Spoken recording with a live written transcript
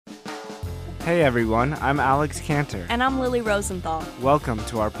Hey everyone, I'm Alex Cantor. And I'm Lily Rosenthal. Welcome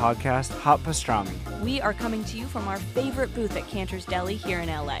to our podcast, Hot Pastrami. We are coming to you from our favorite booth at Cantor's Deli here in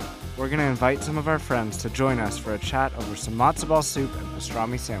LA. We're going to invite some of our friends to join us for a chat over some matzo ball soup and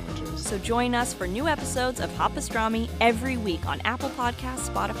pastrami sandwiches. So join us for new episodes of Hot Pastrami every week on Apple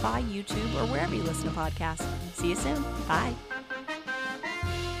Podcasts, Spotify, YouTube, or wherever you listen to podcasts. See you soon. Bye.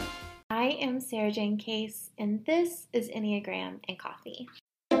 I am Sarah Jane Case, and this is Enneagram and Coffee.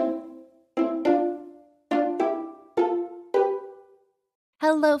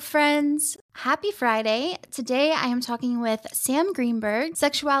 Hello, friends. Happy Friday. Today I am talking with Sam Greenberg,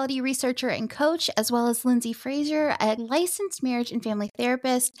 sexuality researcher and coach, as well as Lyndsey Fraser, a licensed marriage and family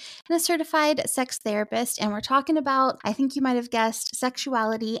therapist and a certified sex therapist. And we're talking about, I think you might have guessed,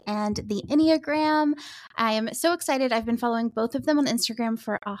 sexuality and the Enneagram. I am so excited. I've been following both of them on Instagram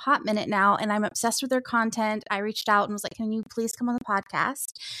for a hot minute now, and I'm obsessed with their content. I reached out and was like, can you please come on the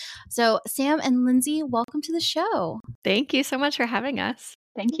podcast? So Sam and Lyndsey, welcome to the show. Thank you so much for having us.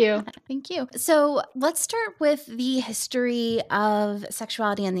 Thank you. Thank you. So let's start with the history of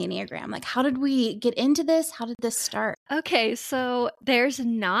sexuality and the Enneagram. Like, how did we get into this? How did this start? Okay, so there's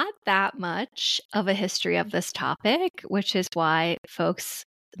not that much of a history of this topic, which is why folks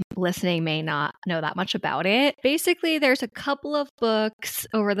listening may not know that much about it. Basically, there's a couple of books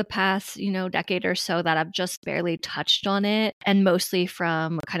over the past, decade or so that have just barely touched on it, and mostly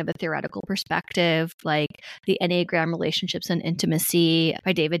from kind of a theoretical perspective, like the Enneagram Relationships and Intimacy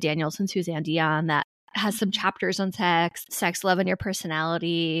by David Daniels and Suzanne Dion, that has some chapters on sex, love, and your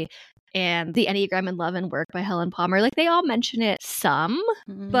personality, and the Enneagram in Love and Work by Helen Palmer. Like, they all mention it some,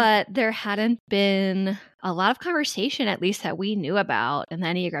 but there hadn't been a lot of conversation, at least that we knew about in the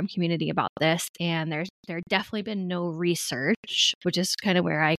Enneagram community, about this. And there definitely been no research, which is kind of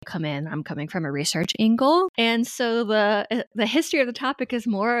where I come in. I'm coming from a research angle. And so the history of the topic is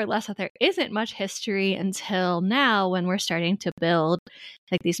more or less that there isn't much history until now, when we're starting to build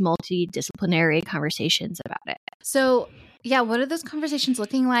like these multidisciplinary conversations about it. So yeah, what are those conversations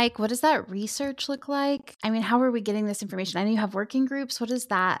looking like? What does that research look like? I mean, how are we getting this information? I know you have working groups. What is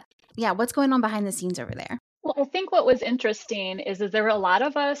that? Yeah, what's going on behind the scenes over there? Well, I think what was interesting is that there were a lot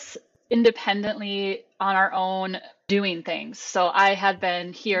of us independently on our own doing things. So I had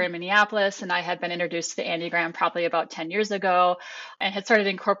been here in Minneapolis, and I had been introduced to the Enneagram probably about 10 years ago, and had started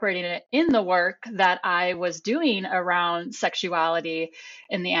incorporating it in the work that I was doing around sexuality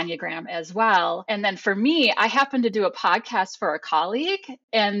in the Enneagram as well. And then for me, I happened to do a podcast for a colleague,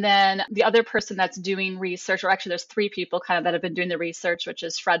 and then the other person that's doing research, or actually there's three people kind of that have been doing the research, which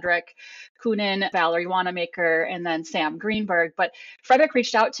is Frederick Kunin, Valerie Wanamaker, and then Sam Greenberg. But Frederick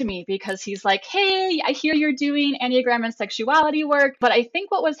reached out to me because he's like, hey, I hear you're doing Enneagram and sexuality work. But I think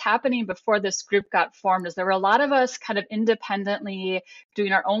what was happening before this group got formed is there were a lot of us kind of independently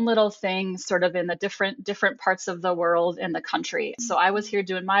doing our own little things, sort of in the different parts of the world and the country. So I was here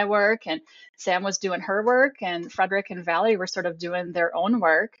doing my work, and Sam was doing her work, and Frederick and Valerie were sort of doing their own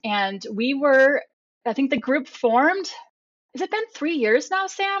work. And I think the group formed, has it been 3 years now,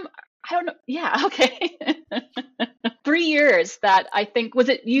 Sam? I don't know. Yeah. Okay. 3 years that I think, was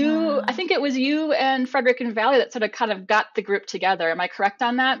it you? Yeah. I think it was you and Frederick and Valerie that sort of kind of got the group together. Am I correct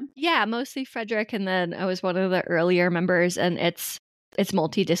on that? Yeah, mostly Frederick. And then I was one of the earlier members, and it's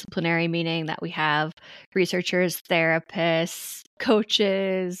multidisciplinary, meaning that we have researchers, therapists,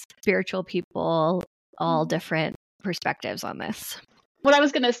 coaches, spiritual people, all different perspectives on this. What I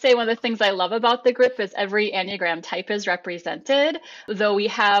was going to say, one of the things I love about the group is every Enneagram type is represented, though we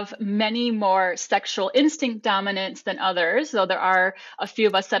have many more sexual instinct dominants than others, though there are a few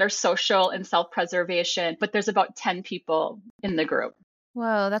of us that are social and self-preservation, but there's about 10 people in the group.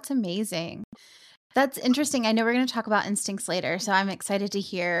 Whoa, that's amazing. That's interesting. I know we're going to talk about instincts later, so I'm excited to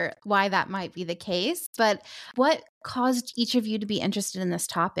hear why that might be the case. But what caused each of you to be interested in this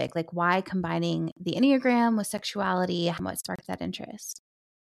topic? Like, why combining the Enneagram with sexuality? What sparked that interest?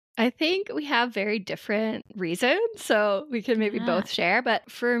 I think we have very different reasons, so we can maybe both share. But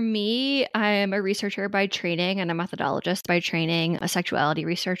for me, I'm a researcher by training and a methodologist by training, a sexuality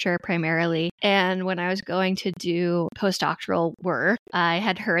researcher primarily. And when I was going to do postdoctoral work, I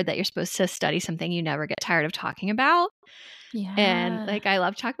had heard that you're supposed to study something you never get tired of talking about. Yeah. And I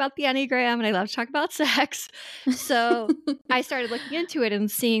love to talk about the Enneagram, and I love to talk about sex. So I started looking into it and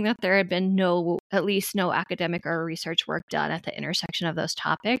seeing that there had been at least no academic or research work done at the intersection of those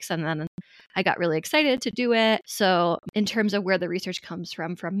topics. And then I got really excited to do it. So in terms of where the research comes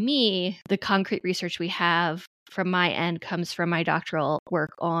from me, the concrete research we have from my end comes from my doctoral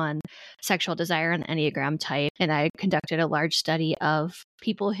work on sexual desire and Enneagram type. And I conducted a large study of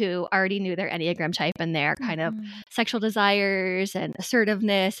people who already knew their Enneagram type and their kind of sexual desires and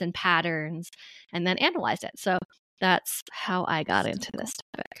assertiveness and patterns, and then analyzed it. So that's how I got into this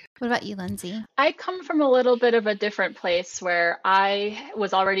topic. What about you, Lyndsey? I come from a little bit of a different place where I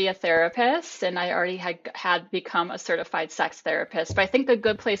was already a therapist and I already had become a certified sex therapist. But I think the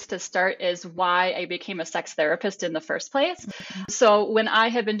good place to start is why I became a sex therapist in the first place. So when I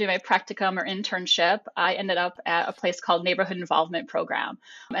had been doing my practicum or internship, I ended up at a place called Neighborhood Involvement Program.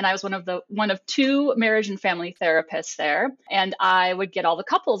 And I was one of two marriage and family therapists there. And I would get all the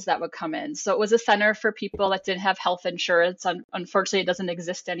couples that would come in. So it was a center for people that didn't have health insurance. Unfortunately, it doesn't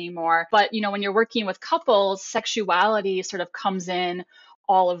exist anymore. But, when you're working with couples, sexuality sort of comes in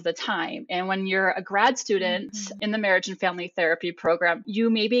all of the time. And when you're a grad student in the marriage and family therapy program, you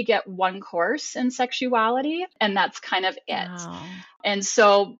maybe get one course in sexuality, and that's kind of it. Wow. And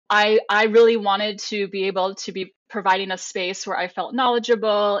so I really wanted to be able to be providing a space where I felt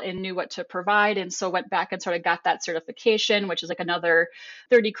knowledgeable and knew what to provide. And so went back and sort of got that certification, which is like another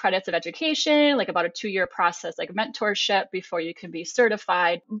 30 credits of education, like about a 2-year process, like mentorship before you can be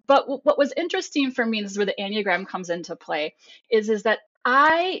certified. But what was interesting for me, and this is where the Enneagram comes into play, is that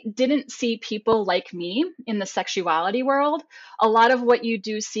I didn't see people like me in the sexuality world. A lot of what you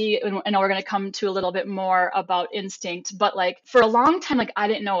do see, and we're going to come to a little bit more about instinct, but like for a long time, like I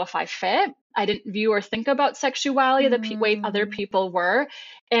didn't know if I fit. I didn't view or think about sexuality the way other people were.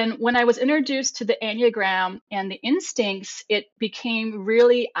 And when I was introduced to the Enneagram and the instincts, it became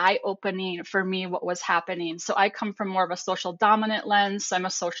really eye-opening for me what was happening. So I come from more of a social dominant lens. So I'm a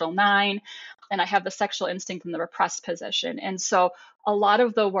social 9, and I have the sexual instinct in the repressed position. And so a lot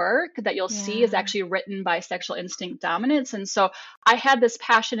of the work that you'll see is actually written by sexual instinct dominance. And so I had this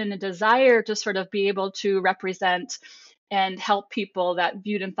passion and a desire to sort of be able to represent and help people that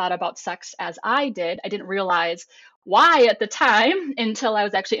viewed and thought about sex as I did. I didn't realize why at the time until I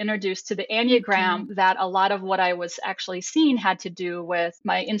was actually introduced to the Enneagram, that a lot of what I was actually seeing had to do with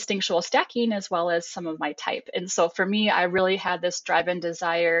my instinctual stacking as well as some of my type. And so for me, I really had this drive and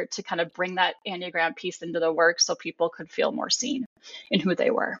desire to kind of bring that Enneagram piece into the work so people could feel more seen in who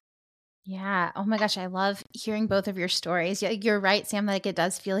they were. Yeah. Oh my gosh. I love hearing both of your stories. Yeah, you're right, Sam. Like it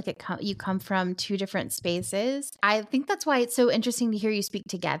does feel like you come from two different spaces. I think that's why it's so interesting to hear you speak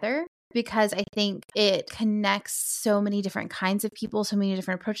together, because I think it connects so many different kinds of people, so many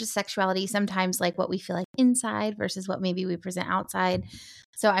different approaches to sexuality, sometimes like what we feel like inside versus what maybe we present outside.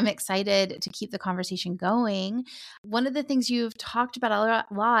 So I'm excited to keep the conversation going. One of the things you've talked about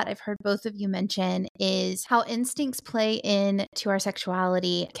a lot, I've heard both of you mention, is how instincts play into our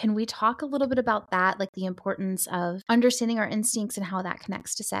sexuality. Can we talk a little bit about that, like the importance of understanding our instincts and how that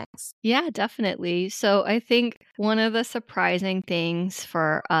connects to sex? Yeah, definitely. So I think one of the surprising things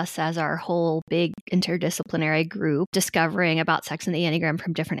for us as our whole big interdisciplinary group discovering about sex and the Enneagram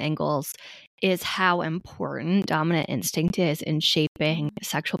from different angles is how important dominant instinct is in shaping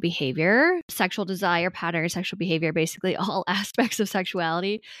sexual behavior, sexual desire, pattern, sexual behavior, basically all aspects of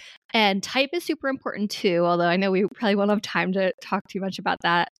sexuality. And type is super important too, although I know we probably won't have time to talk too much about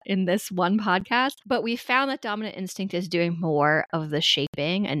that in this one podcast. But we found that dominant instinct is doing more of the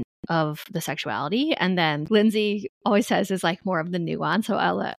shaping and of the sexuality. And then Lyndsey always says is like more of the nuance. So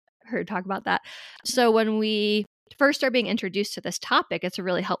I'll let her talk about that. So when we first are being introduced to this topic, it's a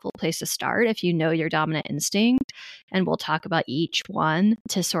really helpful place to start if you know your dominant instinct. And we'll talk about each one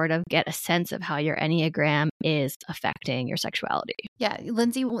to sort of get a sense of how your Enneagram is affecting your sexuality. Yeah.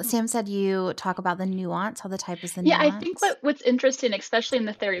 Lyndsey, Sam said you talk about the nuance, how the type is the nuance. Yeah, I think what's interesting, especially in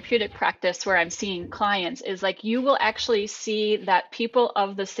the therapeutic practice where I'm seeing clients, is like you will actually see that people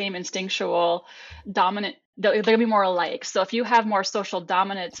of the same instinctual dominant, they're going to be more alike. So if you have more social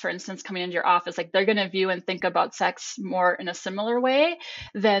dominance, for instance, coming into your office, like they're going to view and think about sex more in a similar way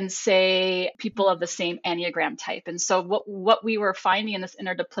than, say, people of the same Enneagram type. And so what we were finding in this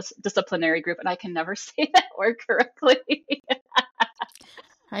interdisciplinary group, and I can never say that word correctly,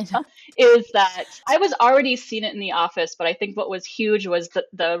 I know. is that I was already seeing it in the office, but I think what was huge was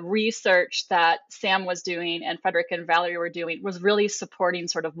the research that Sam was doing and Frederick and Valerie were doing was really supporting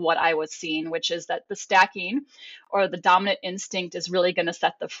sort of what I was seeing, which is that the stacking or the dominant instinct is really going to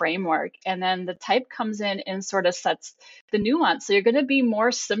set the framework. And then the type comes in and sort of sets the nuance. So you're going to be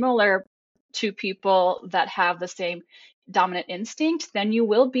more similar to people that have the same dominant instinct than you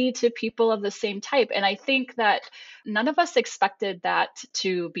will be to people of the same type. And I think that none of us expected that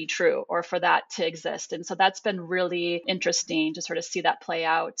to be true or for that to exist. And so that's been really interesting to sort of see that play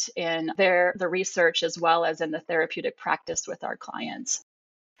out in the research as well as in the therapeutic practice with our clients.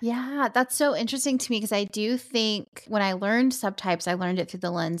 Yeah, that's so interesting to me because I do think when I learned subtypes, I learned it through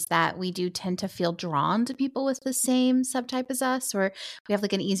the lens that we do tend to feel drawn to people with the same subtype as us, or we have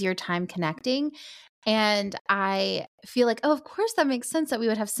like an easier time connecting. And I feel like, oh, of course, that makes sense that we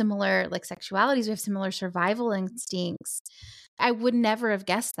would have similar like sexualities, we have similar survival instincts. I would never have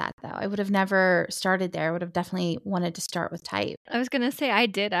guessed that though. I would have never started there. I would have definitely wanted to start with type. I was going to say I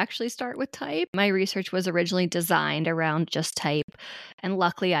did actually start with type. My research was originally designed around just type. And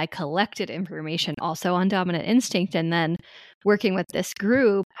luckily, I collected information also on dominant instinct. And then working with this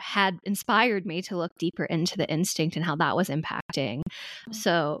group had inspired me to look deeper into the instinct and how that was impacting.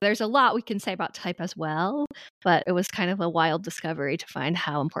 So there's a lot we can say about type as well, but it was kind of a wild discovery to find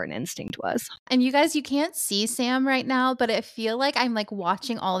how important instinct was. And you guys, you can't see Sam right now, but I feel like I'm like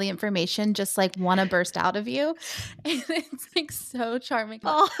watching all the information just like want to burst out of you. And it's like so charming.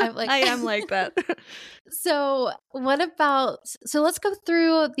 Oh, I'm like, I am like that. So let's go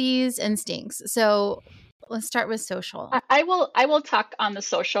through these instincts. So let's start with social. I will talk on the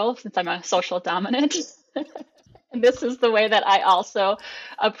social since I'm a social dominant. And this is the way that I also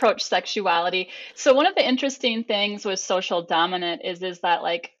approach sexuality. So one of the interesting things with social dominant is that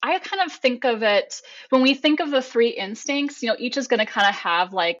like I kind of think of it when we think of the three instincts, each is going to kind of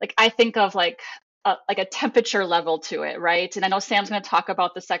have like I think of like a temperature level to it, right? And I know Sam's going to talk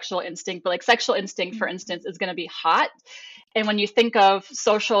about the sexual instinct, but like sexual instinct, for instance, is going to be hot. And when you think of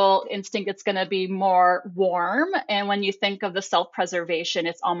social instinct, it's going to be more warm. And when you think of the self-preservation,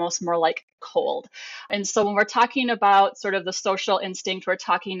 it's almost more like cold. And so when we're talking about sort of the social instinct, we're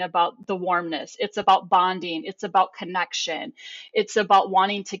talking about the warmness. It's about bonding. It's about connection. It's about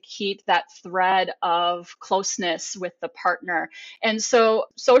wanting to keep that thread of closeness with the partner. And so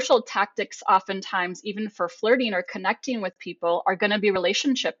social tactics oftentimes, even for flirting or connecting with people, are going to be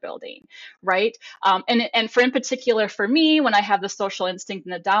relationship building, right? And for in particular for me, when I have the social instinct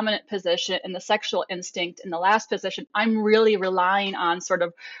in the dominant position and the sexual instinct in the last position, I'm really relying on sort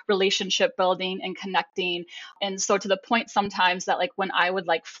of relationship building and connecting. And so to the point sometimes that like when I would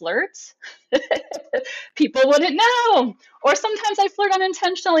like flirt, people wouldn't know. Or sometimes I flirt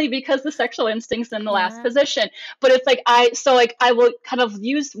unintentionally because the sexual instinct's in the last position. But it's like I will kind of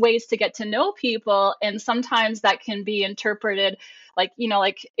use ways to get to know people. And sometimes that can be interpreted like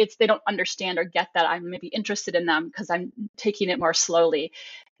they don't understand or get that I'm maybe interested in them because I'm taking it more slowly.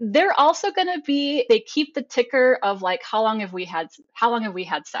 They're also going to they keep the ticker of like, how long have we had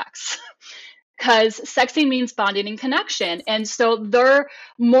sex? Because sexing means bonding and connection. And so they're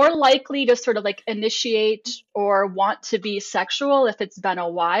more likely to sort of like initiate or want to be sexual if it's been a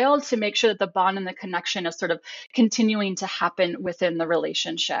while, to make sure that the bond and the connection is sort of continuing to happen within the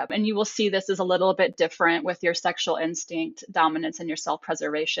relationship. And you will see this is a little bit different with your sexual instinct dominance and your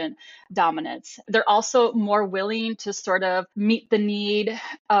self-preservation dominance. They're also more willing to sort of meet the need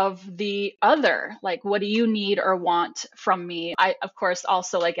of the other. Like, what do you need or want from me? I, of course,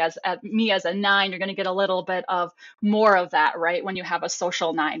 also like as me as a 9, you're going to get a little bit of more of that, right? When you have a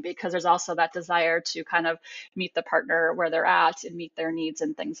social 9, because there's also that desire to kind of meet the partner where they're at and meet their needs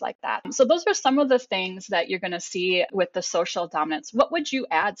and things like that. So those are some of the things that you're going to see with the social dominance. What would you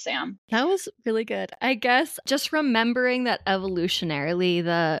add, Sam? That was really good. I guess just remembering that evolutionarily,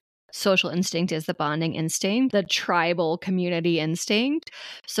 the social instinct is the bonding instinct, the tribal community instinct.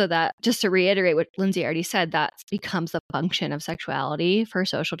 So that, just to reiterate what Lyndsey already said, that becomes the function of sexuality for a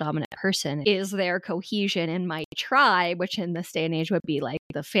social dominant person, is their cohesion in my tribe, which in this day and age would be like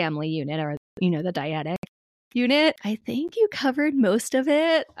the family unit or, the dyadic unit. I think you covered most of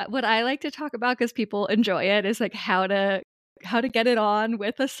it. What I like to talk about, because people enjoy it, is like how to get it on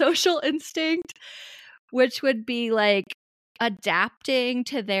with a social instinct, which would be like adapting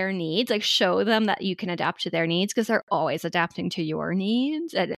to their needs, like show them that you can adapt to their needs because they're always adapting to your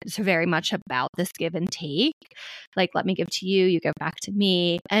needs. And it's very much about this give and take. Like, let me give to you, you give back to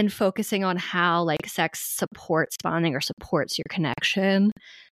me, and focusing on how like sex supports bonding or supports your connection.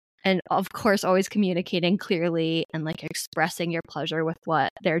 And of course, always communicating clearly and like expressing your pleasure with what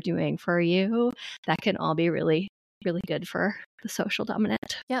they're doing for you. That can all be really, really good for the social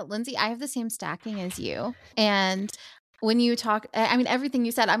dominant. Yeah, Lyndsey, I have the same stacking as you. And when you talk, I mean, everything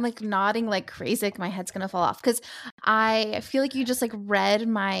you said, I'm like nodding like crazy. Like my head's going to fall off because I feel like you just like read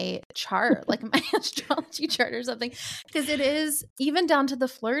my chart, like my astrology chart or something. Because it is even down to the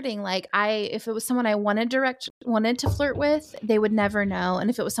flirting. Like if it was someone I wanted to flirt with, they would never know. And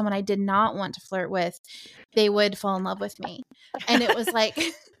if it was someone I did not want to flirt with, they would fall in love with me. And it was like...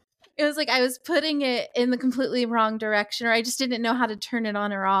 It was like I was putting it in the completely wrong direction, or I just didn't know how to turn it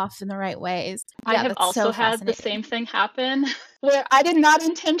on or off in the right ways. I have also had the same thing happen where I did not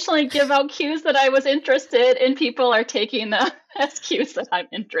intentionally give out cues that I was interested, and people are taking as cues that I'm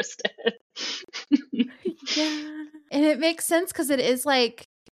interested. Yeah. And it makes sense because it is like,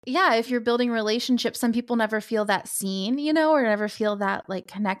 yeah, if you're building relationships, some people never feel that seen, or never feel that like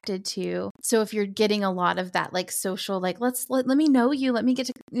connected to. So if you're getting a lot of that like social, like, let me know you, let me get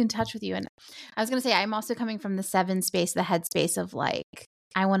in touch with you. And I was going to say, I'm also coming from the 7 space, the head space of like,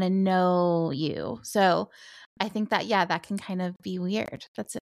 I want to know you. So I think that, yeah, that can kind of be weird.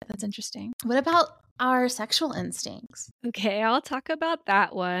 That's interesting. What about our sexual instincts? Okay, I'll talk about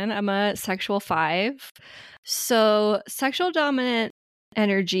that one. I'm a sexual 5. So sexual dominant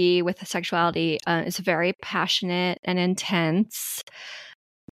energy with sexuality is very passionate and intense.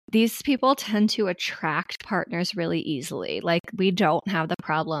 These people tend to attract partners really easily. Like, we don't have the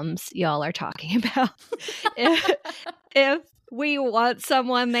problems y'all are talking about. if we want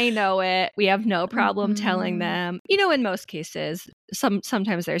someone, they know it. We have no problem telling them. In most cases,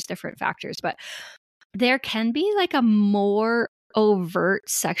 sometimes there's different factors, but there can be like a more overt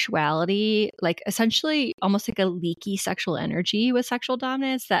sexuality, like essentially almost like a leaky sexual energy with sexual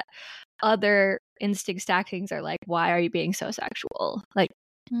dominance that other instinct stackings are like, why are you being so sexual? Like,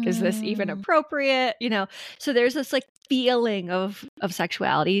 is this even appropriate? So there's this like feeling of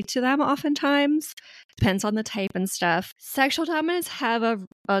sexuality to them oftentimes. Depends on the type and stuff. Sexual dominants have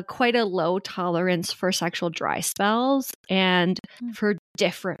a quite a low tolerance for sexual dry spells, and for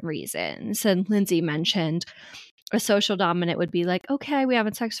different reasons. And Lyndsey mentioned a social dominant would be like, okay, we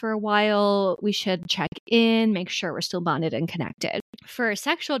haven't sex for a while. We should check in, make sure we're still bonded and connected. For a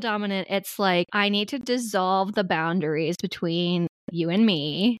sexual dominant, it's like, I need to dissolve the boundaries between you and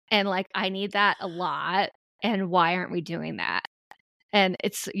me. And like, I need that a lot. And why aren't we doing that? And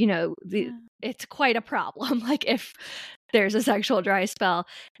it's, it's quite a problem. Like, if there's a sexual dry spell,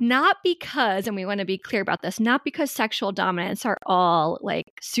 not because, and we want to be clear about this, not because sexual dominants are all like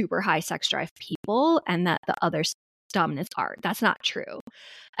super high sex drive people and that the other dominants are. That's not true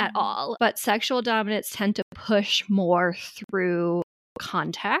at all. But sexual dominants tend to push more through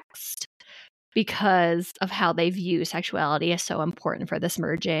context because of how they view sexuality as so important for this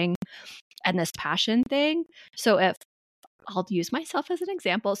merging and this passion thing. So if I'll use myself as an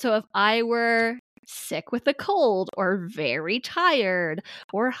example. So if I were sick with a cold or very tired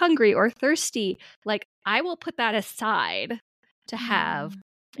or hungry or thirsty, like, I will put that aside to have,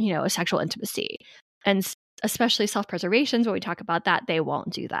 a sexual intimacy. And especially self-preservations, when we talk about that, they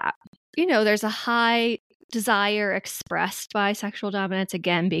won't do that. There's a high desire expressed by sexual dominance,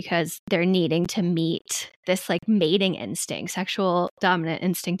 again, because they're needing to meet this like mating instinct. Sexual dominant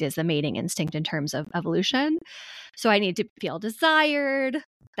instinct is the mating instinct in terms of evolution. So I need to feel desired.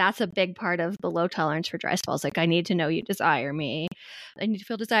 That's a big part of the low tolerance for dry spells. Like, I need to know you desire me. I need to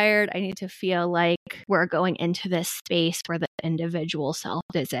feel desired. I need to feel like we're going into this space where the individual self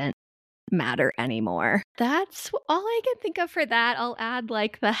doesn't matter anymore. That's all I can think of for that. I'll add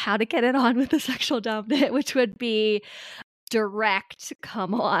like the how to get it on with the sexual dominant, which would be direct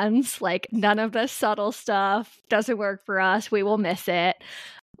come-ons. Like, none of the subtle stuff doesn't work for us. We will miss it.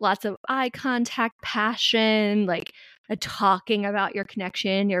 Lots of eye contact, passion, like talking about your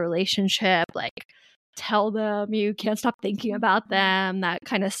connection, your relationship, like tell them you can't stop thinking about them, that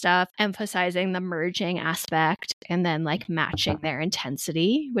kind of stuff. Emphasizing the merging aspect and then like matching their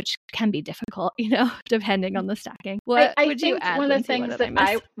intensity, which can be difficult, depending on the stacking. What I would think you add, one of the Lyndsey? things that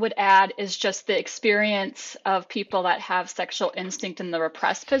I would add is just the experience of people that have sexual instinct in the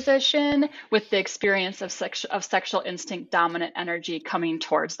repressed position with the experience of sexual instinct dominant energy coming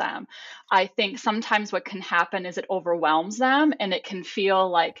towards them. I think sometimes what can happen is it overwhelms them, and it can feel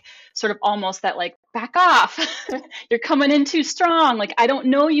like sort of almost that like, back off, you're coming in too strong. Like, I don't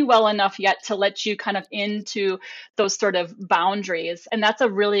know you well enough yet to let you kind of into those sort of boundaries. And that's a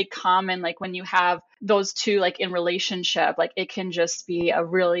really common, like when you have those two like in relationship, like it can just be a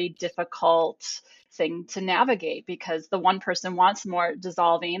really difficult thing to navigate because the one person wants more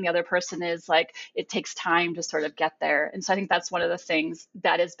dissolving, the other person is like, it takes time to sort of get there. And so I think that's one of the things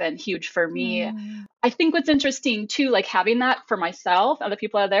that has been huge for me. I think what's interesting too, like having that for myself, other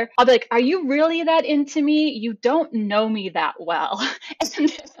people out there, I'll be like, are you really that into me? You don't know me that well.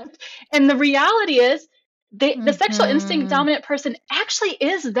 And the reality is the sexual instinct dominant person actually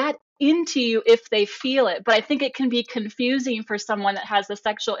is that into you if they feel it. But I think it can be confusing for someone that has the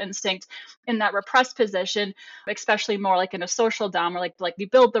sexual instinct in that repressed position, especially more like in a social dom, or like we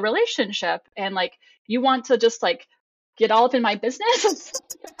build the relationship and like you want to just like get all up in my business.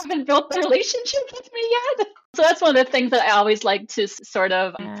 You haven't built the relationship with me yet. So that's one of the things that I always like to sort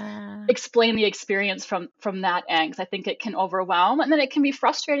of explain the experience from that end, because I think it can overwhelm, and then it can be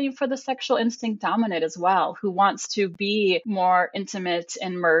frustrating for the sexual instinct dominant as well, who wants to be more intimate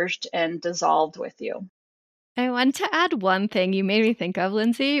and merged and dissolved with you. I want to add one thing you made me think of,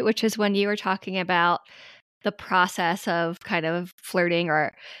 Lyndsey, which is when you were talking about the process of kind of flirting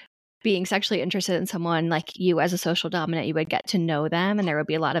or being sexually interested in someone, like you as a social dominant, you would get to know them and there would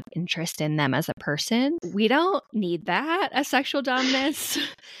be a lot of interest in them as a person. We don't need that as sexual dominants.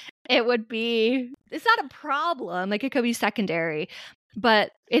 It's not a problem. Like it could be secondary,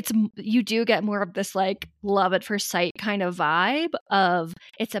 but you do get more of this like love at first sight kind of vibe of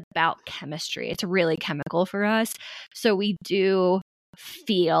it's about chemistry. It's really chemical for us. So we do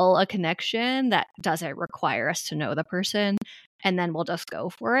feel a connection that doesn't require us to know the person, and then we'll just go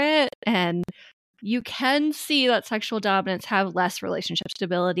for it. And you can see that sexual dominants have less relationship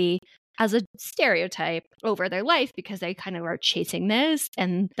stability as a stereotype over their life because they kind of are chasing this,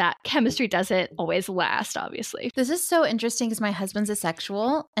 and that chemistry doesn't always last, obviously. This is so interesting because my husband's a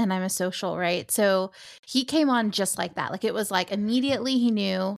sexual and I'm a social, right? So he came on just like that. Like it was like immediately he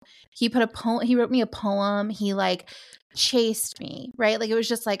knew. He wrote me a poem. He like chased me, right? Like it was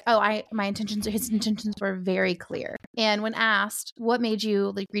just like, his intentions were very clear. And when asked, what made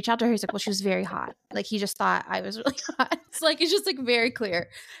you like reach out to her? He's like, well, she was very hot. Like he just thought I was really hot. It's like, it's just like very clear.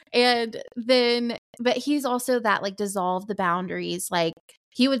 And then, but he's also that like dissolve the boundaries. Like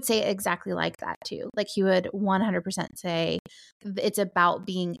he would say exactly like that too. Like he would 100% say it's about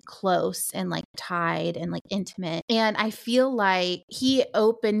being close and like tied and like intimate. And I feel like he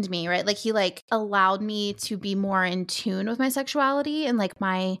opened me, right? Like he like allowed me to be more in tune with my sexuality and like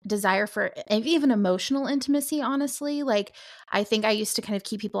my desire for even emotional intimacy, honestly. Like I think I used to kind of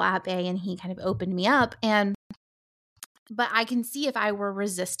keep people at bay and he kind of opened me up. But I can see if I were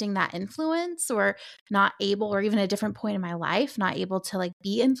resisting that influence or not able, or even a different point in my life, not able to like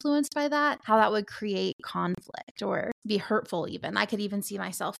be influenced by that, how that would create conflict or be hurtful even. I could even see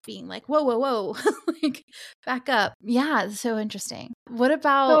myself being like, whoa, like back up. Yeah, it's so interesting. What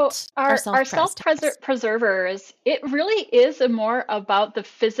about So our self-preservers, it really is more about the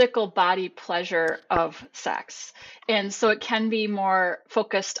physical body pleasure of sex. And so it can be more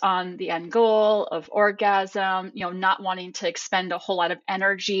focused on the end goal of orgasm, not wanting to expend a whole lot of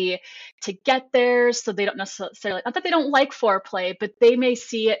energy to get there. So they don't necessarily, not that they don't like foreplay, but they may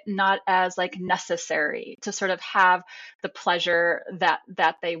see it not as like necessary to sort of have the pleasure that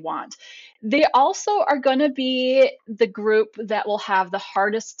they want. They also are going to be the group that will have the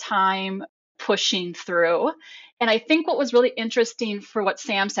hardest time pushing through. And I think what was really interesting for what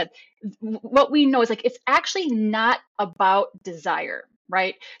Sam said, what we know is like it's actually not about desire,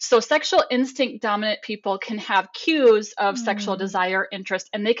 right? So sexual instinct dominant people can have cues of sexual desire, interest,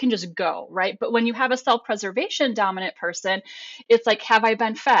 and they can just go, right? But when you have a self-preservation dominant person, it's like, have I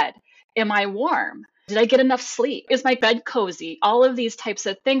been fed? Am I warm? Did I get enough sleep? Is my bed cozy? All of these types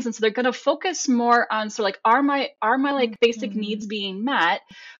of things. And so they're going to focus more on like, are my like basic needs being met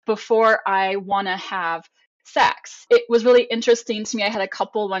before I want to have sex? It was really interesting to me. I had a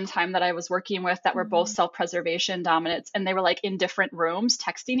couple one time that I was working with that were both self-preservation dominants, and they were like in different rooms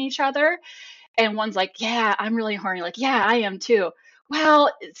texting each other. And one's like, yeah, I'm really horny. Like, yeah, I am too.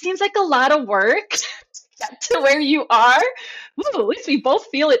 Well, it seems like a lot of work get to where you are. Ooh, at least we both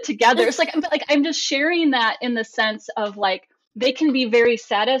feel it together. It's like, but like I'm just sharing that in the sense of like they can be very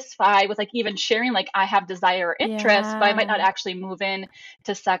satisfied with like even sharing like I have desire or interest, but I might not actually move in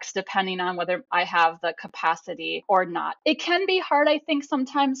to sex depending on whether I have the capacity or not. It can be hard, I think,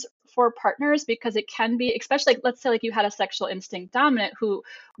 sometimes for partners because it can be, especially like, let's say like you had a sexual instinct dominant who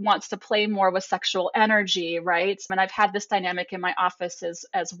wants to play more with sexual energy, right? And I've had this dynamic in my office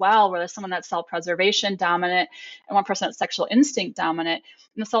as well, where there's someone that's self-preservation dominant and one person that's sexual instinct dominant.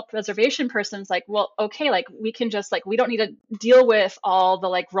 And the self-preservation person's like, well, okay, like we can just like, we don't need to deal with all the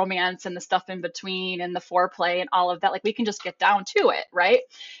like romance and the stuff in between and the foreplay and all of that. Like we can just get down to it, right?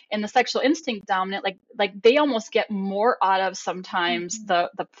 And the sexual instinct dominant, like they almost get more out of sometimes the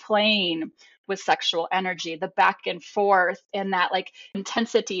playing with sexual energy, the back and forth and that like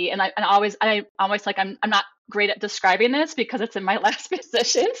intensity. And I'm always like, I'm not great at describing this because it's in my last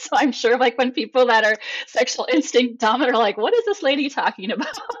position. So I'm sure like when people that are sexual instinct dominant are like, what is this lady talking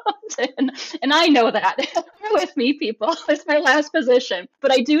about? and I know that. Bear with me, people. It's my last position.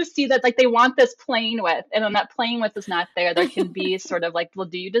 But I do see that like they want this playing with, and when that playing with is not there, there can be sort of like, well,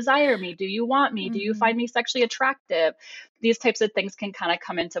 do you desire me? Do you want me? Do you find me sexually attractive? These types of things can kind of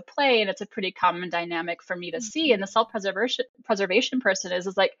come into play. And it's a pretty common dynamic for me to see. And the self-preservation person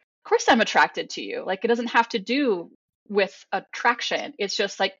is like, of course I'm attracted to you. Like it doesn't have to do with attraction. It's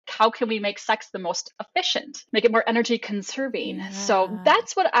just like, how can we make sex the most efficient, make it more energy conserving? Yeah. So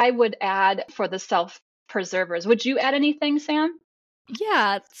that's what I would add for the self-preservers. Would you add anything, Sam?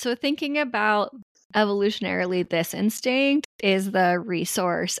 Yeah. So thinking about evolutionarily, this instinct is the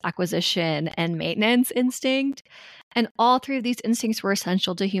resource acquisition and maintenance instinct. And all three of these instincts were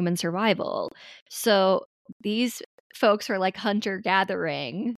essential to human survival. So these folks are like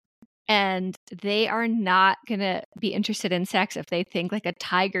hunter-gathering, and they are not going to be interested in sex if they think like a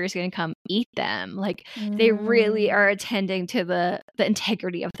tiger is going to come eat them. Like they really are attending to the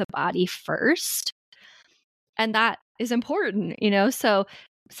integrity of the body first. And that is important, So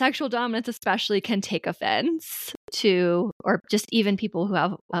sexual dominance especially can take offense to, or just even people who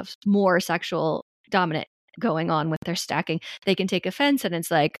have more sexual dominant going on with their stacking, they can take offense. And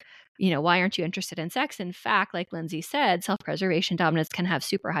it's like, why aren't you interested in sex? In fact, like Lyndsey said, self-preservation dominance can have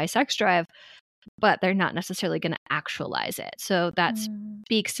super high sex drive, but they're not necessarily going to actualize it. So that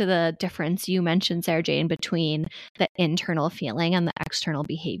speaks to the difference you mentioned, Sarah Jane, between the internal feeling and the external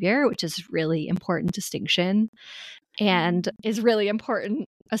behavior, which is really important distinction and is really important,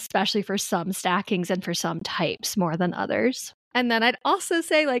 especially for some stackings and for some types more than others. And then I'd also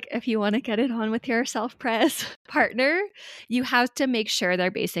say, like, if you want to get it on with your self-pres partner, you have to make sure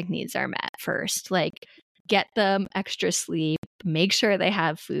their basic needs are met first. Like, get them extra sleep, make sure they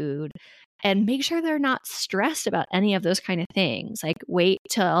have food, and make sure they're not stressed about any of those kind of things. Like, wait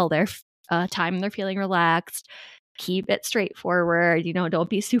till their time they're feeling relaxed. Keep it straightforward. Don't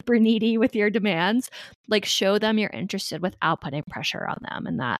be super needy with your demands. Like, show them you're interested without putting pressure on them.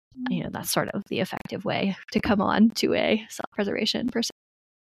 And that, that's sort of the effective way to come on to a self-preservation person.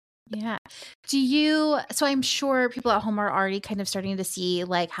 Yeah. So I'm sure people at home are already kind of starting to see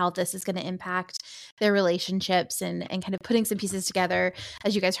like how this is going to impact their relationships and kind of putting some pieces together,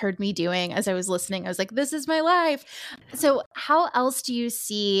 as you guys heard me doing as I was listening. I was like, this is my life. So how else do you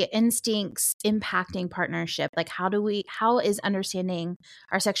see instincts impacting partnership? Like how is understanding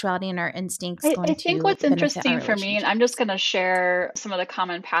our sexuality and our instincts going to I think what's benefit interesting our for me, and I'm just going to share some of the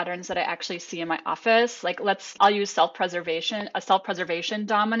common patterns that I actually see in my office. Like I'll use a self-preservation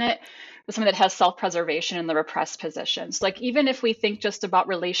dominant with someone that has self-preservation in the repressed positions. Like even if we think just about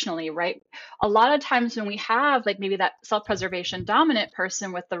relationally, right? A lot of times when we have like maybe that self-preservation dominant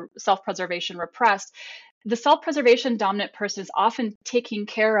person with the self-preservation repressed, the self-preservation dominant person is often taking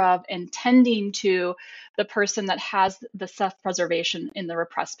care of and tending to the person that has the self-preservation in the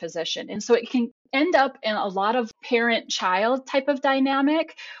repressed position. And so it can end up in a lot of parent-child type of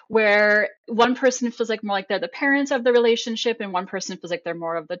dynamic where one person feels like more like they're the parents of the relationship and one person feels like they're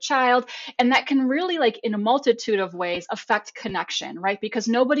more of the child. And that can really, like in a multitude of ways, affect connection, right? Because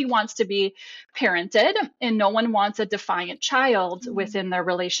nobody wants to be parented and no one wants a defiant child within their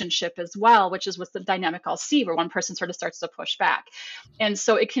relationship as well, which is what the dynamic I'll see where one person sort of starts to push back. And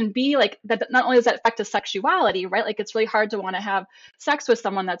so it can be like that. Not only does that affect a sexuality, right? Like it's really hard to want to have sex with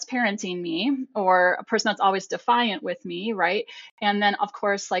someone that's parenting me or a person that's always defiant with me, right? And then of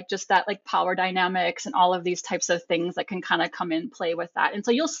course, like just that like power dynamics and all of these types of things that can kind of come in play with that. And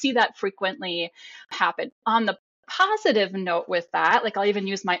so you'll see that frequently happen. On the positive note with that, like I'll even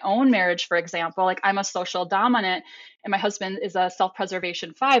use my own marriage, for example, like I'm a social dominant and my husband is a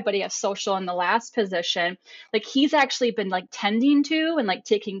self-preservation 5, but he has social in the last position. Like he's actually been like tending to and like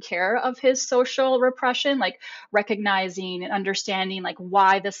taking care of his social repression, like recognizing and understanding like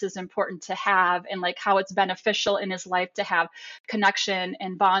why this is important to have and like how it's beneficial in his life to have connection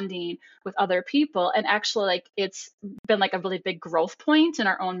and bonding with other people. And actually like it's been like a really big growth point in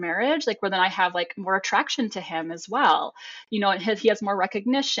our own marriage, like where then I have like more attraction to him as well, and he has more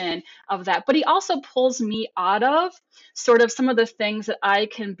recognition of that. But he also pulls me out of sort of some of the things that I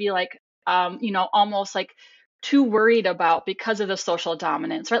can be like, almost like too worried about because of the social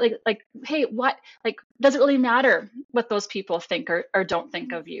dominance, right? Like, hey, what, like, does it really matter what those people think or don't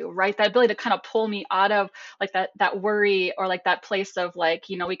think of you, right? That ability to kind of pull me out of like that worry or like that place of like,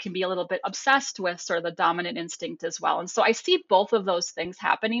 we can be a little bit obsessed with sort of the dominant instinct as well. And so I see both of those things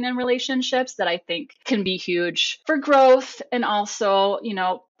happening in relationships that I think can be huge for growth and also,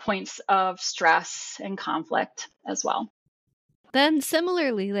 points of stress and conflict as well. Then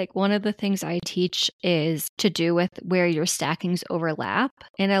similarly, like one of the things I teach is to do with where your stackings overlap.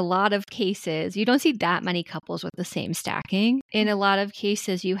 In a lot of cases, you don't see that many couples with the same stacking. In a lot of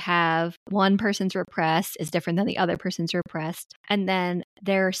cases, you have one person's repressed is different than the other person's repressed. And then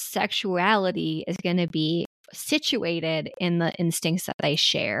their sexuality is going to be situated in the instincts that they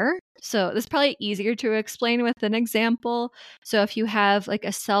share. So this is probably easier to explain with an example. So if you have like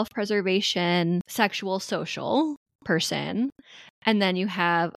a self-preservation, sexual, social person, and then you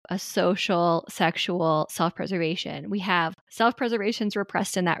have a social, sexual, self-preservation. We have self-preservation's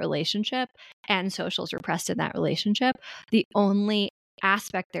repressed in that relationship and social's repressed in that relationship. The only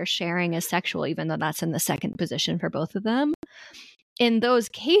aspect they're sharing is sexual, even though that's in the second position for both of them. in those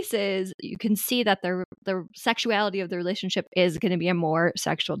cases, you can see that the sexuality of the relationship is going to be a more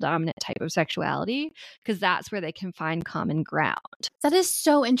sexual dominant type of sexuality, because that's where they can find common ground. That is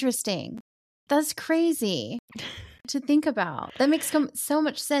so interesting. That's crazy to think about. That makes so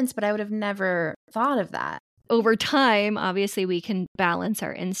much sense, but I would have never thought of that. Over time, obviously, we can balance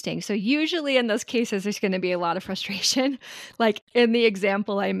our instincts. So usually in those cases, there's going to be a lot of frustration. Like in the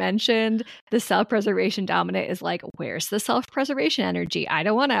example I mentioned, the self-preservation dominant is like, where's the self-preservation energy? I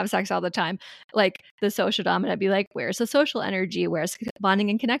don't want to have sex all the time. Like the social dominant be like, where's the social energy? Where's bonding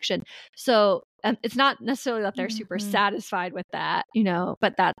and connection? So it's not necessarily that they're super satisfied with that,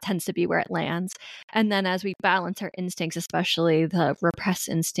 but that tends to be where it lands. And then as we balance our instincts, especially the repressed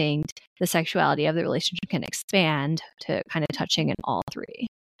instinct, the sexuality of the relationship can expand to kind of touching in all three.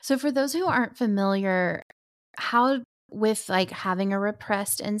 So for those who aren't familiar, how with like having a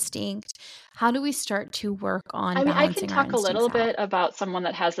repressed instinct, how do we start to work on balancing I can talk our a little instincts out? bit about someone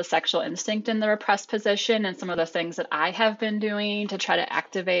that has the sexual instinct in the repressed position and some of the things that I have been doing to try to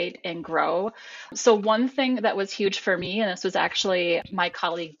activate and grow. So one thing that was huge for me, and this was actually my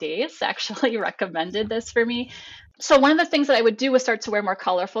colleague Dace actually recommended this for me. So one of the things that I would do was start to wear more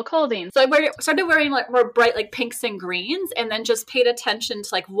colorful clothing. So I started wearing like more bright, like pinks and greens, and then just paid attention to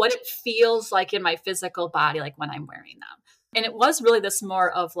like what it feels like in my physical body, like when I'm wearing them. And it was really this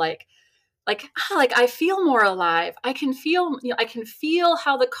more of like I feel more alive. I can feel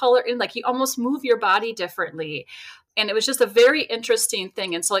how the color in, like you almost move your body differently. And it was just a very interesting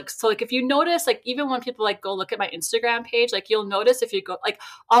thing. And so if you notice, like even when people like go look at my Instagram page, like you'll notice if you go, like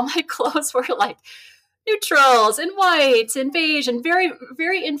all my clothes were like neutrals and whites and beige, and very,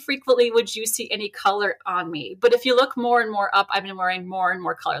 very infrequently would you see any color on me. But if you look more and more up, I've been wearing more and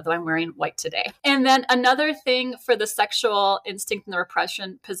more color, though I'm wearing white today. And then another thing for the sexual instinct and the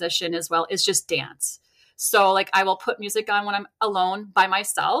repression position as well is just dance. So like I will put music on when I'm alone by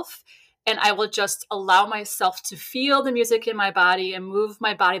myself, and I will just allow myself to feel the music in my body and move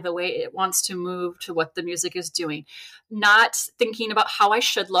my body the way it wants to move to what the music is doing. Not thinking about how I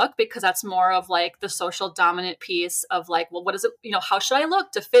should look, because that's more of like the social dominant piece of like, well, what is it? How should I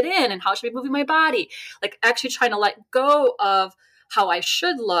look to fit in, and how should I be moving my body? Like actually trying to let go of how I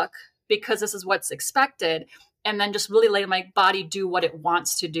should look, because this is what's expected. And then just really letting my body do what it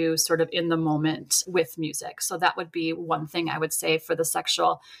wants to do sort of in the moment with music. So that would be one thing I would say for the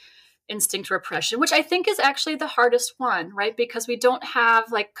sexual instinct repression, which I think is actually the hardest one, right? Because we don't have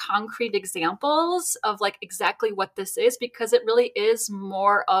like concrete examples of like exactly what this is, because it really is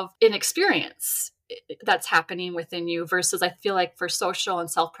more of an experience that's happening within you, versus I feel like for social and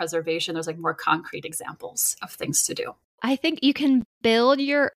self-preservation, there's like more concrete examples of things to do. I think you can build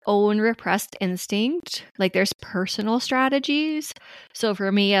your own repressed instinct. Like there's personal strategies. So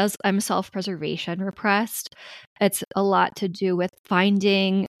for me, as I'm self-preservation repressed, it's a lot to do with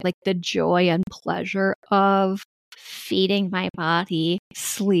finding like the joy and pleasure of feeding my body,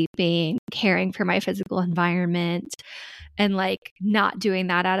 sleeping, caring for my physical environment, and like not doing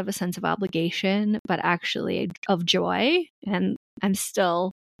that out of a sense of obligation, but actually of joy. And I'm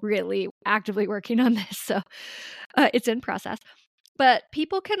still really actively working on this. So it's in process. But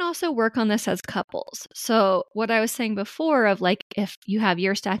people can also work on this as couples. So what I was saying before of like, if you have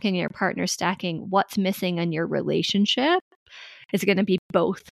your stacking and your partner stacking, what's missing in your relationship is going to be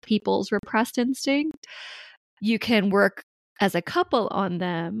both people's repressed instinct. You can work as a couple on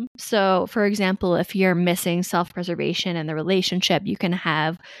them. So for example, if you're missing self-preservation in the relationship, you can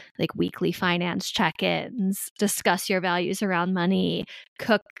have like weekly finance check-ins, discuss your values around money,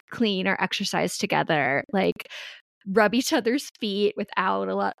 cook, clean, or exercise together, like rub each other's feet without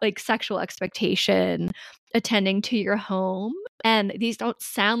a lot like sexual expectation, attending to your home. And these don't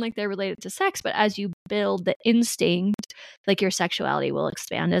sound like they're related to sex, but as you build the instinct, like your sexuality will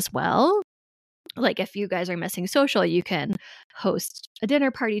expand as well. Like if you guys are missing social, you can host a dinner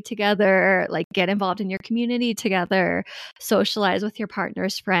party together, like get involved in your community together, socialize with your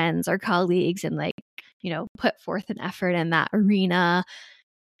partner's friends or colleagues, and like, put forth an effort in that arena.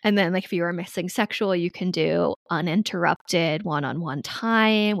 And then like if you are missing sexual, you can do uninterrupted one-on-one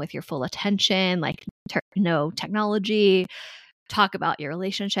time with your full attention, like no technology, talk about your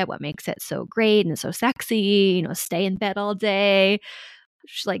relationship, what makes it so great and so sexy, stay in bed all day.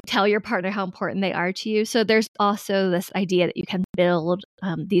 Just, like tell your partner how important they are to you. So there's also this idea that you can build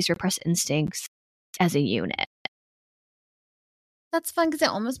these repressed instincts as a unit. That's fun because it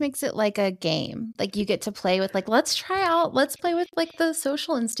almost makes it like a game. Like you get to play with like, let's play with like the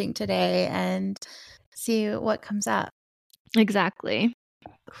social instinct today and see what comes up. Exactly.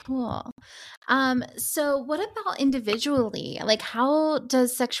 Cool. So what about individually? Like how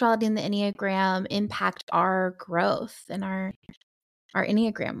does sexuality in the Enneagram impact our growth and our our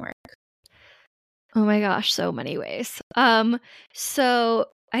Enneagram work? Oh my gosh, so many ways. So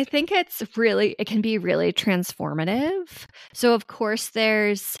I think it can be really transformative. So of course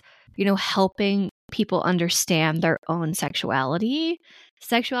there's, helping people understand their own sexuality.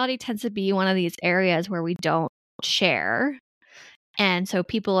 Sexuality tends to be one of these areas where we don't share. And so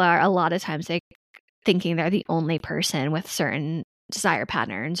people are a lot of times like thinking they're the only person with certain desire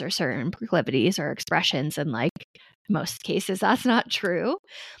patterns or certain proclivities or expressions. And like most cases, that's not true.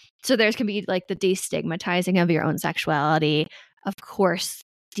 So there's can be like the destigmatizing of your own sexuality, of course,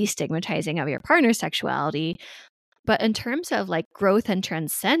 destigmatizing of your partner's sexuality. But in terms of like growth and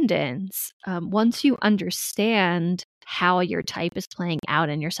transcendence, once you understand how your type is playing out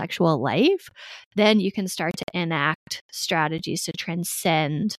in your sexual life, then you can start to enact strategies to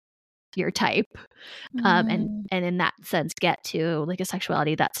transcend your type, and in that sense get to like a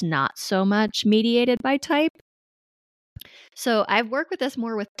sexuality that's not so much mediated by type. So I've worked with this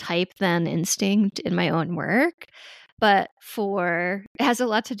more with type than instinct in my own work, but it has a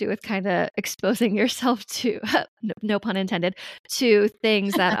lot to do with kind of exposing yourself to, no pun intended, to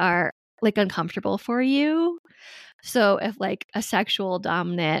things that are like uncomfortable for you. So if like a sexual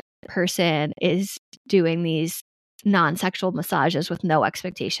dominant person is doing these non-sexual massages with no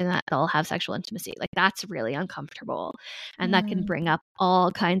expectation that they'll have sexual intimacy, like that's really uncomfortable. And that can bring up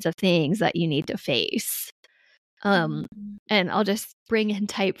all kinds of things that you need to face. And I'll just bring in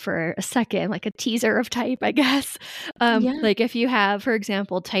type for a second, like a teaser of type, I guess. Like if you have, for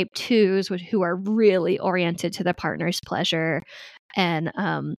example, type 2s who are really oriented to the partner's pleasure, and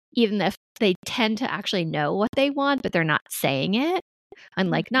even if they tend to actually know what they want, but they're not saying it,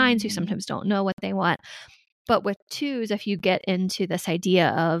 unlike 9s who sometimes don't know what they want. But with 2s, if you get into this idea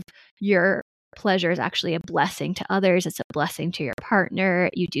of your pleasure is actually a blessing to others, it's a blessing to your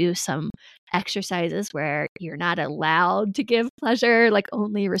partner, you do some exercises where you're not allowed to give pleasure, like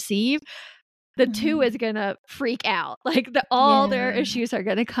only receive, the 2 is going to freak out. Like all their issues are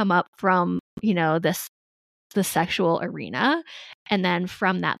going to come up from, the sexual arena. And then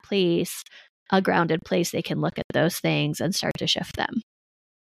from that place, a grounded place, they can look at those things and start to shift them.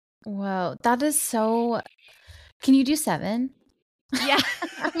 Whoa, that is so. Can you do 7? Yeah.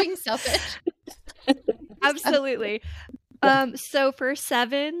 I'm being selfish. Absolutely. So for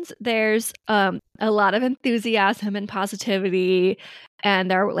 7s, there's a lot of enthusiasm and positivity,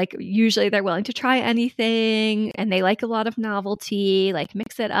 and they're like usually they're willing to try anything, and they like a lot of novelty, like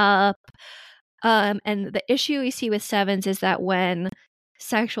mix it up. And the issue we see with 7s is that when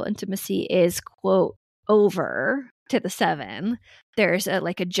sexual intimacy is quote over to the 7, there's a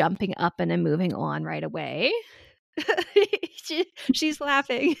jumping up and a moving on right away. She's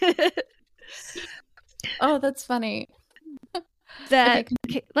laughing. Oh, that's funny. That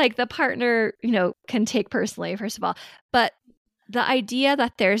like the partner, can take personally, first of all. But the idea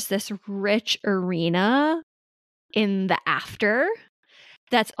that there's this rich arena in the after,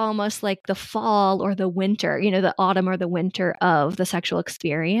 that's almost like the fall or the winter, the autumn or the winter of the sexual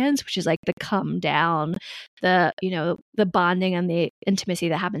experience, which is like the come down, the bonding and the intimacy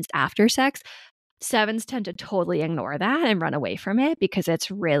that happens after sex. 7s tend to totally ignore that and run away from it because it's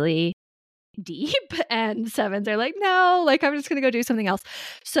really deep, and 7s are like, no, like I'm just gonna go do something else.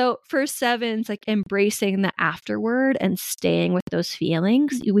 So for 7s, like embracing the afterward and staying with those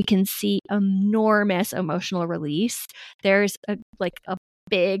feelings, we can see enormous emotional release. There's a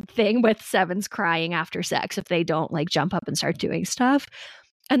big thing with 7s crying after sex if they don't like jump up and start doing stuff,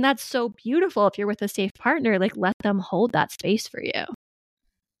 and that's so beautiful. If you're with a safe partner, like let them hold that space for you.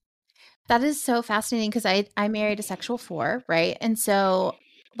 That is so fascinating because I married a sexual 4, right? And so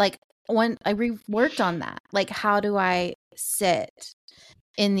like when I worked on that, like how do I sit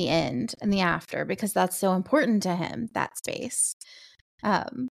in the end and the after, because that's so important to him, that space.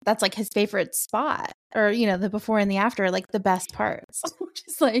 That's like his favorite spot, or the before and the after, like the best parts, which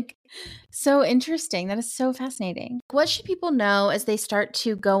is like so interesting. That is so fascinating. What should people know as they start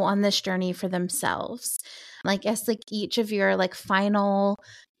to go on this journey for themselves? Like, guess like each of your like final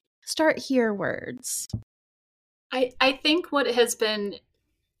start here words. I think what has been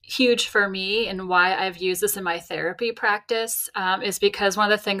huge for me and why I've used this in my therapy practice is because one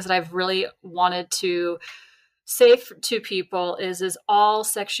of the things that I've really wanted to say to people is all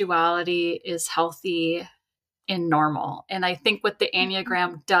sexuality is healthy in normal. And I think what the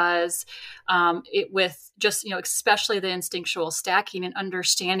Enneagram does, it with just, especially the instinctual stacking and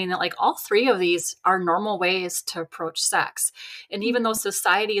understanding that like all three of these are normal ways to approach sex. And even though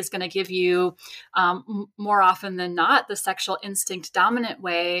society is going to give you more often than not the sexual instinct dominant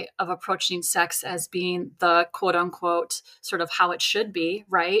way of approaching sex as being the quote unquote sort of how it should be,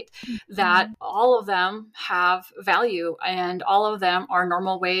 right? That all of them have value and all of them are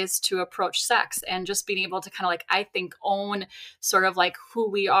normal ways to approach sex, and just being able to kind of like, I think, own sort of like who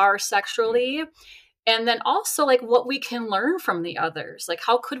we are sexually. And then also like what we can learn from the others, like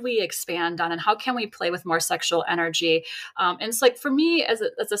how could we expand on and how can we play with more sexual energy? And it's like, for me as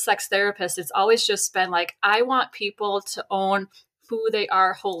a sex therapist, it's always just been like, I want people to own who they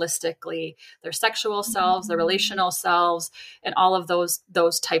are holistically, their sexual selves, their relational selves, and all of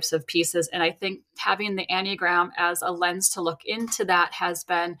those types of pieces. And I think having the Enneagram as a lens to look into that has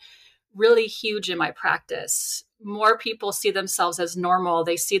been really huge in my practice. More people see themselves as normal.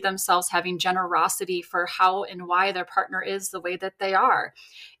 They see themselves having generosity for how and why their partner is the way that they are.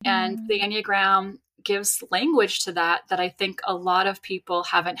 And the Enneagram gives language to that I think a lot of people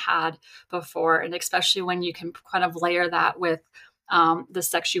haven't had before. And especially when you can kind of layer that with the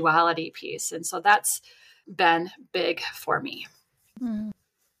sexuality piece. And so that's been big for me.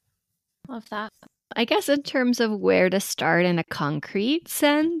 Love that. I guess in terms of where to start in a concrete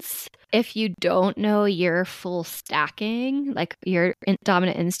sense, if you don't know your full stacking, like your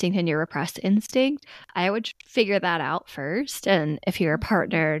dominant instinct and your repressed instinct, I would figure that out first. And if you're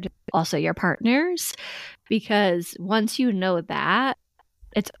partnered, also your partners, because once you know that,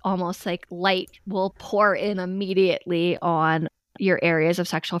 it's almost like light will pour in immediately on your areas of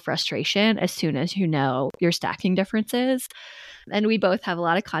sexual frustration as soon as you know your stacking differences. And we both have a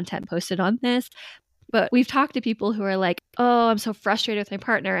lot of content posted on this, but we've talked to people who are like, oh, I'm so frustrated with my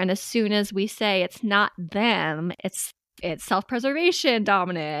partner. And as soon as we say it's not them, it's self-preservation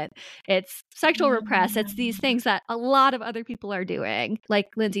dominant, it's sexual repressed, it's these things that a lot of other people are doing. Like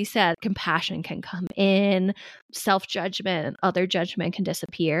Lyndsey said, compassion can come in, self-judgment and other judgment can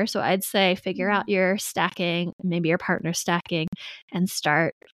disappear. So I'd say figure out your stacking, maybe your partner's stacking, and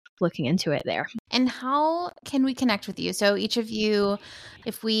start looking into it there. And how can we connect with you? So each of you,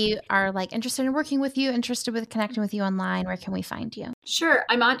 if we are like interested in working with you, interested with connecting with you online, where can we find you? Sure.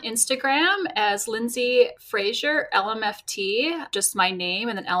 I'm on Instagram as Lyndsey Fraser, LMFT, just my name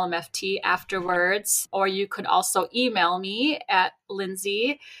and then LMFT afterwards. Or you could also email me at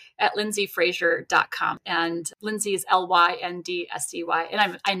lyndsey@lyndseyfraser.com. And Lyndsey is LYNDSEY.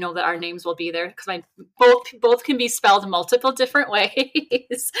 And I know that our names will be there because both can be spelled multiple different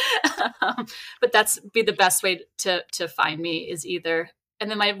ways. But that's be the best way to find me is either. And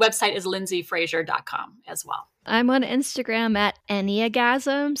then my website is lyndseyfraser.com as well. I'm on Instagram at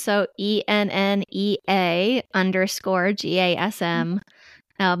Enneagasm, so ENNEA_GASM.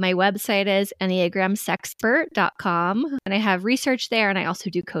 My website is enneagramsexpert.com, and I have research there, and I also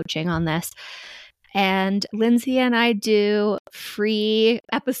do coaching on this. And Lyndsey and I do free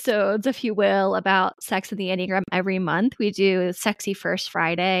episodes, if you will, about sex and the Enneagram every month. We do Sexy First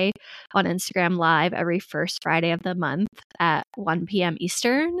Friday on Instagram Live every first Friday of the month at 1 p.m.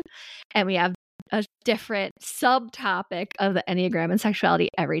 Eastern. And we have a different subtopic of the Enneagram and sexuality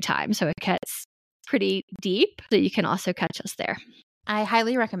every time. So it gets pretty deep. So you can also catch us there. I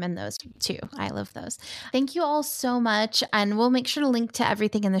highly recommend those too. I love those. Thank you all so much. And we'll make sure to link to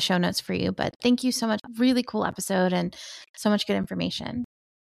everything in the show notes for you. But thank you so much. Really cool episode and so much good information.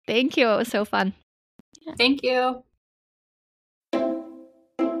 Thank you. It was so fun. Yeah. Thank you.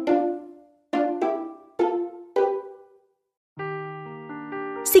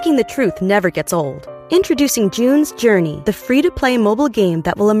 Seeking the truth never gets old. Introducing June's Journey, the free-to-play mobile game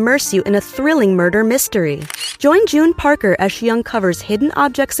that will immerse you in a thrilling murder mystery. Join June Parker as she uncovers hidden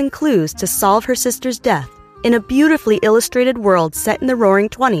objects and clues to solve her sister's death in a beautifully illustrated world set in the Roaring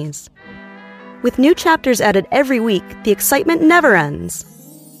 20s. With new chapters added every week, the excitement never ends.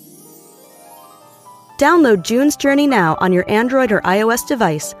 Download June's Journey now on your Android or iOS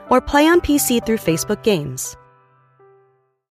device or play on PC through Facebook Games.